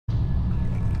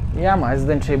Ia mai, să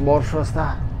vedem ce-i borșul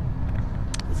ăsta.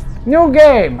 New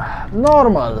game,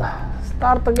 normal,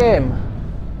 start a game.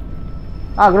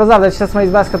 A, grozav, deci să mă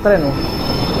izbească trenul.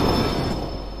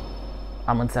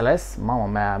 Am înțeles? Mama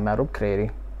mea, mi-a rupt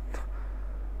creierii.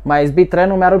 M-a izbit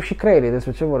trenul, mi-a rupt și creierii,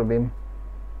 despre ce vorbim?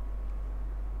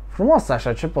 Frumos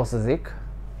așa, ce pot să zic?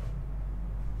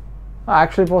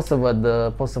 Actually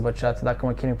pot să văd chat dacă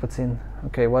mă chinui puțin.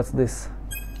 Ok, what's this?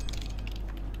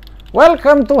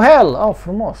 Welcome to hell! Oh,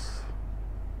 frumos.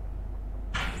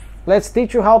 Let's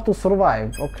teach you how to survive.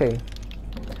 Ok.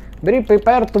 Be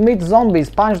prepared to meet zombies.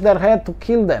 Punch their head to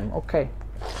kill them. Ok.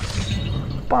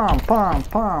 Pam, pam,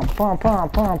 pam, pam, pam,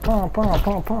 pam, pam, pam,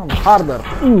 pam, pam. Harder.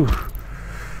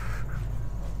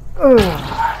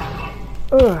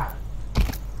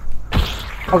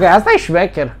 Ok, asta e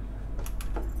șmecher.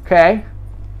 Ok.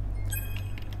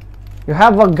 You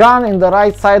have a gun in the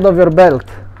right side of your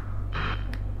belt.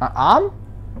 Am?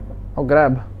 Oh,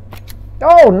 grab.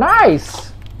 Oh, nice!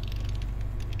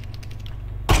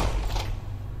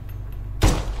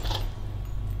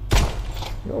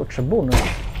 Yo, ce bună!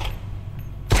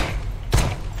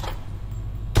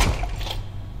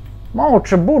 Mamă,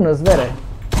 ce bună-ți vere!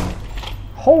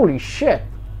 Holy shit!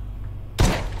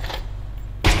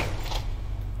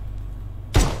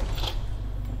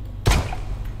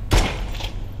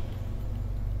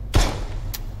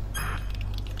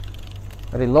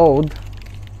 Reload.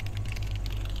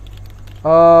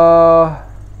 Oh.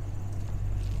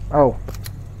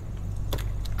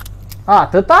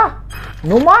 Atâta?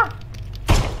 Numai?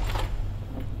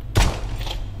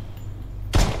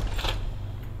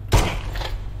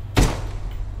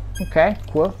 Okay,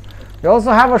 cool. You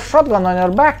also have a shotgun on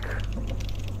your back.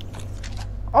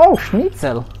 Oh,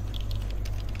 schnitzel.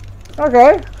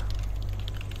 Okay.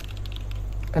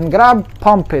 And grab,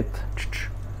 pump it.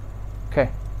 Okay.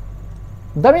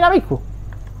 Dă-mi inamicul.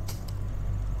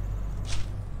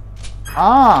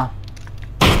 Ah.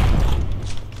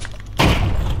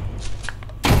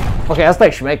 Ok, asta e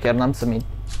șmecher, n-am să mint.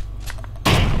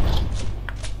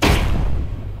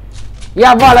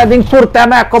 Ia valea din curtea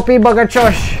mea, copii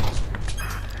băgăcioși!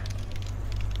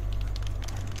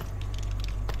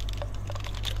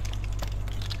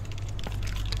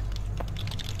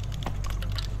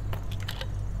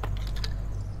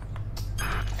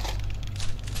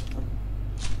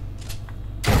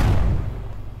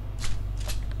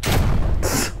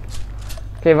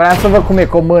 Ok, vreau să văd cum e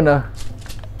cu o mână.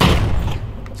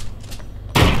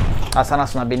 Asta n-a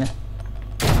sunat bine.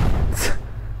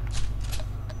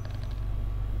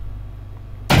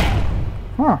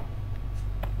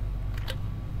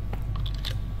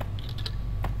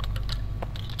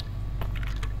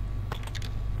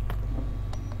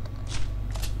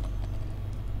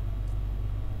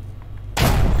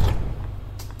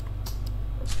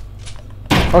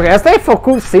 Ok, asta e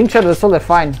făcut, sincer, destul de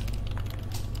fain.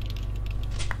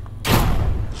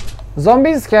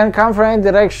 Zombies can come from any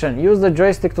direction. Use the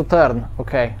joystick to turn.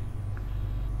 Ok.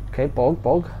 Ok,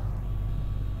 pog.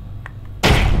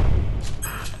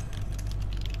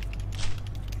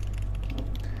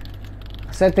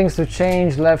 Settings to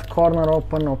change, left corner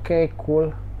open. Ok,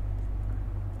 cool.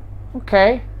 Ok.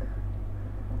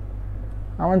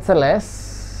 Am înțeles.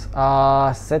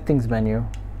 Settings menu.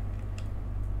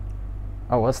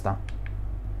 Oh, ăsta.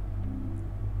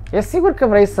 E sigur că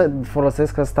vrei să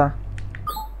folosesc ăsta?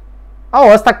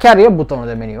 Oh, ăsta chiar e butonul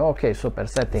de meniu. Ok, super.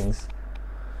 Settings.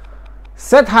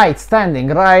 Set height, standing,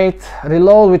 right.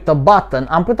 Reload with a button.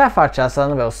 Am putea face asta,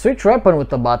 nu vreau. Switch weapon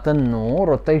with a button, nu.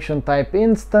 Rotation type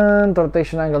instant.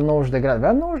 Rotation angle 90 de grade.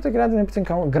 Vreau 90 de grade, ne puțin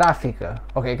ca grafică.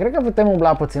 Ok, cred că putem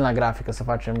umbla puțin la grafică să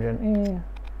facem gen.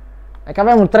 Dacă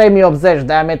avem un 3080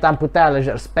 de aia am putea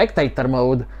alege spectator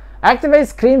mode. Activate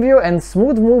screen view and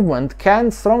smooth movement can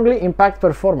strongly impact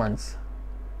performance.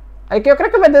 Adică eu cred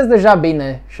că vedeți deja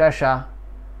bine și așa.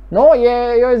 Nu?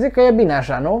 Eu zic că e bine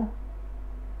așa, nu?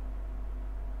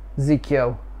 Zic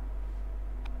eu.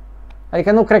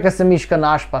 Adică nu cred că se mișcă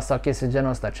nașpa sau chestii genul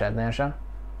ăsta, chat, nu-i așa?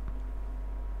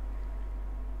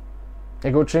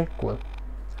 E Gucci? Cool.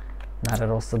 N-are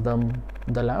rost să dăm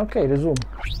de la... Ok, resume.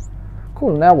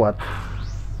 Cool, now what?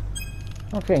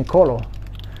 Ok, încolo.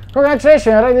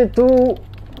 Congratulations, ready to...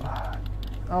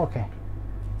 Ok.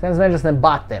 Trebuie să mergem să ne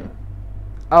batem.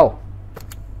 Oh.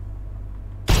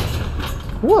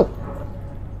 What?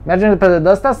 Mergem pe de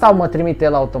ăsta sau mă trimite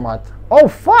el automat? Oh,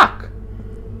 fuck!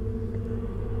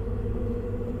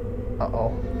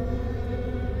 Uh-oh.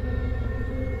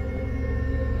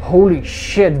 Holy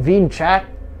shit, vin chat?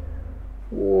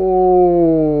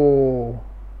 Oh.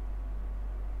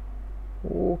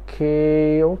 Ok.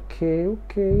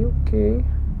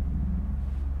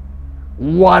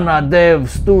 Wanna Dev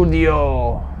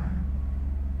Studio.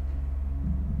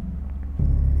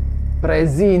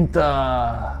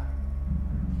 Prezintă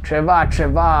ceva.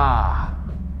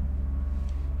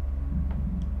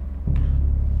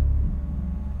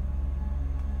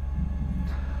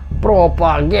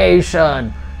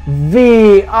 Propagation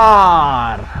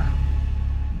VR.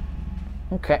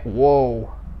 Ok,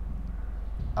 wow.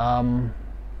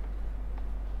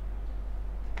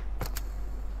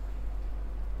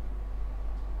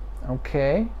 Ok.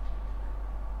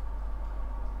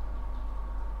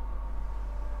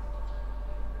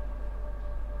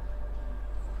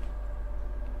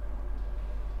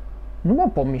 Nu mă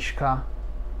pot mișca.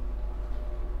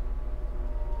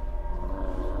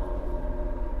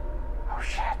 Oh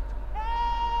shit.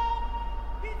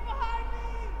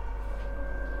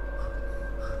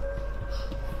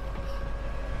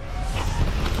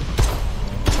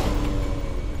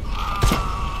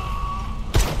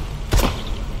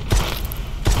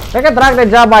 Cred că trag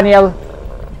degeaba în el.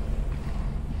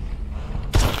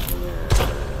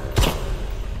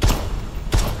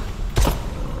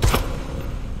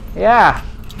 Yeah.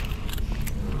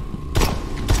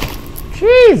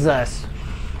 Jesus.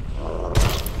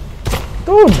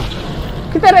 Dude,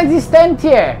 cât de rezistent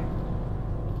e.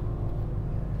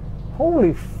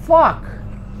 Holy fuck.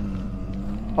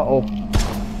 Uh-oh.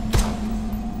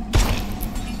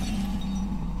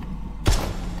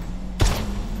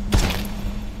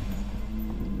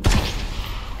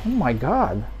 Oh my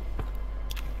god.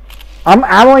 Am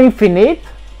ammo infinit?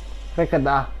 Cred că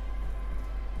da.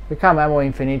 Cred că am ammo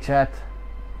infinit, chat.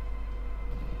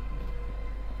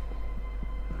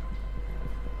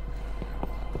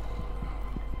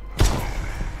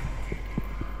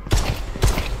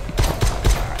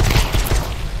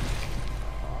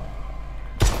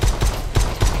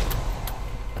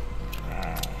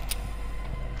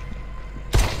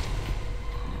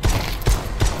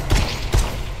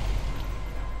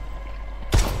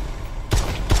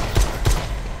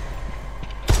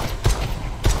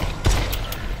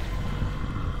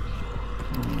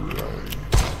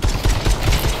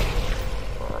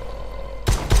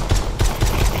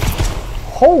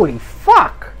 Holy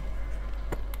fuck!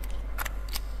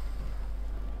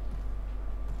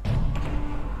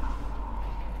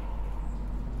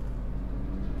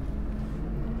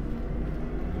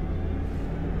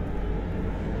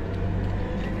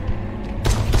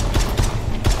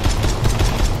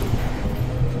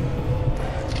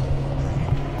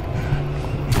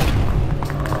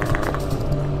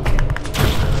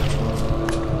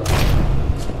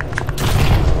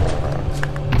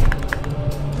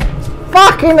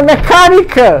 Fucking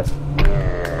mecanică!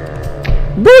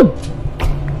 Dude!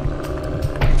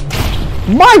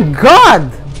 My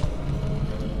god!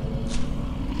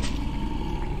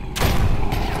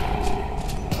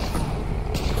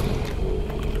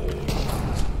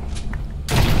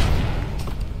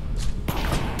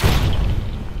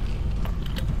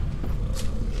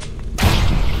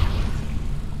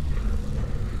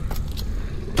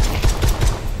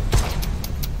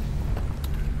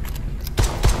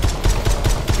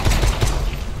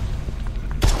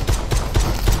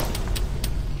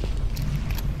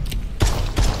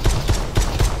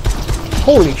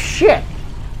 Holy shit!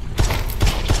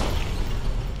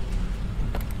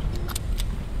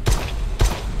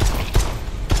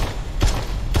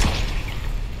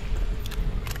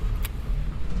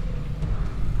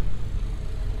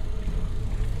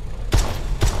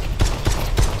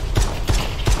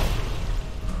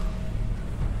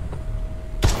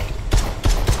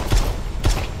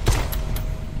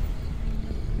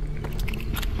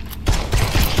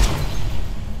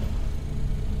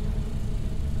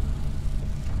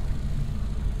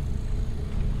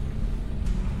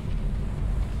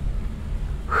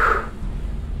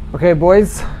 Okay,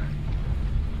 boys.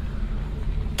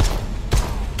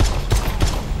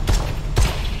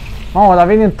 Mamă, dar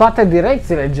vin din toate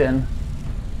direcțiile, gen.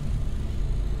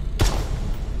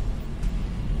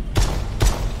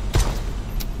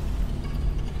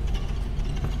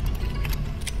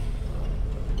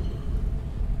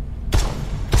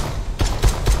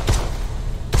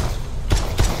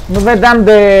 Nu vedeam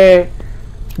de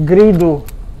grid-ul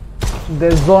de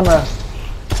zonă.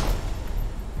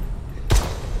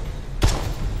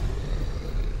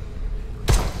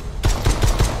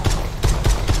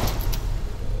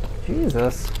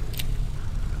 Jesus.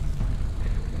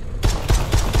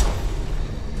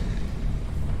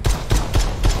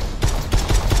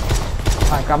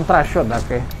 Hai că am tras și eu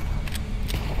dacă e.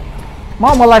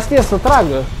 Mamă, la știe să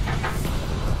tragă.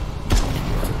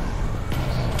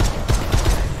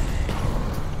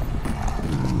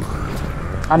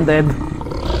 I'm dead.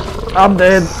 I'm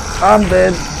dead. I'm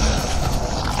dead.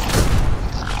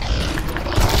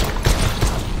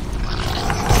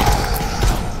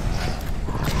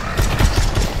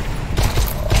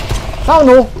 Sau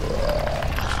nu?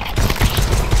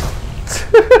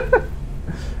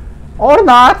 Or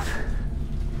not!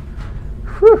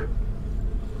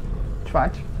 Ce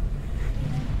faci?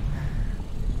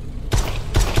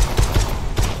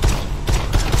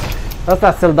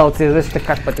 Asta să-l dau ție, vezi și te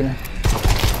caci pe tine.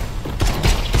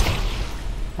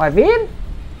 Mai vin?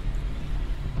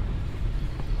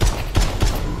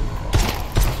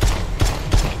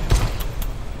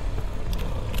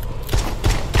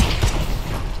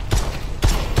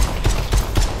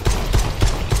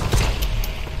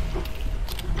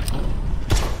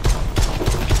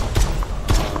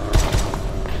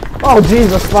 Oh,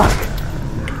 Jesus, fuck!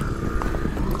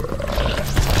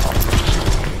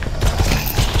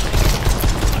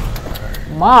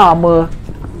 Mamă!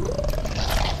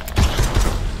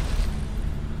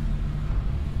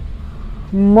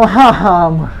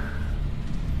 Mamă!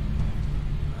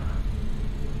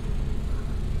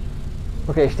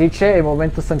 Ok, știi ce? E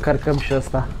momentul să încărcăm și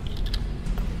ăsta.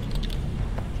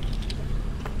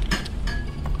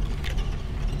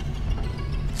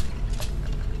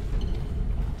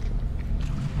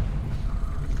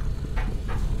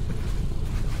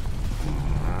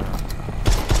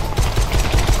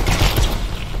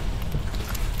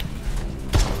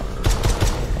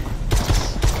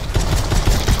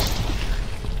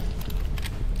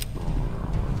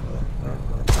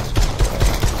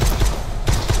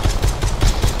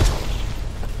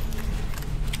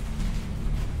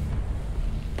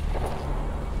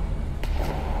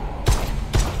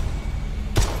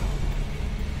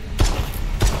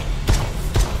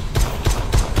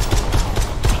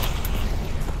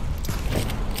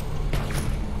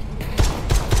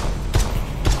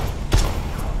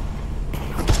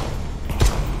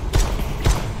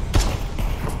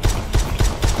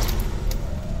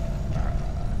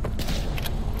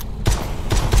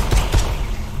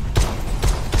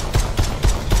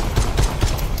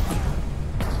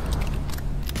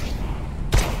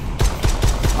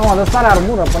 Mamă, de stare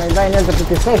armură până îi dai în el te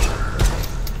plictisești.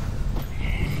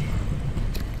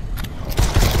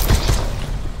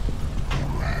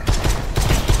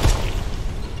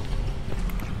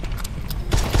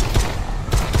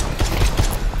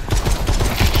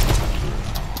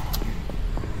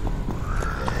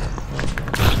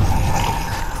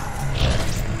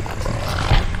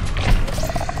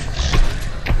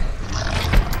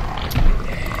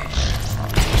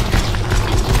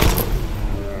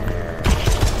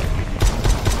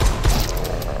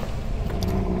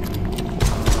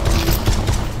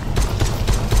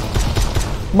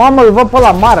 Mamă, îl văd pe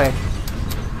ăla mare.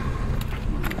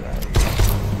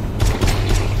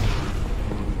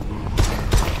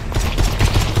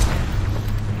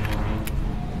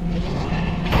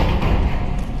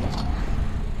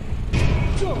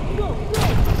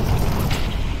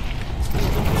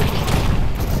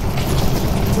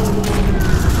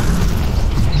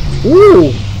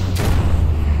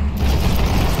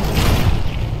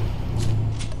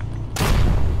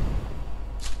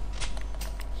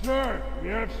 Sir, we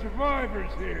have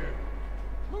survivors here.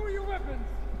 Lower your weapons.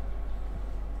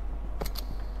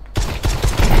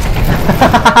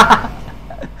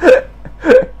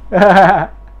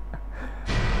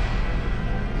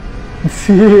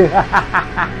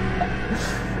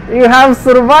 You have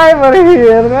survivor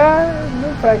here, man. Nu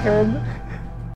prea cred.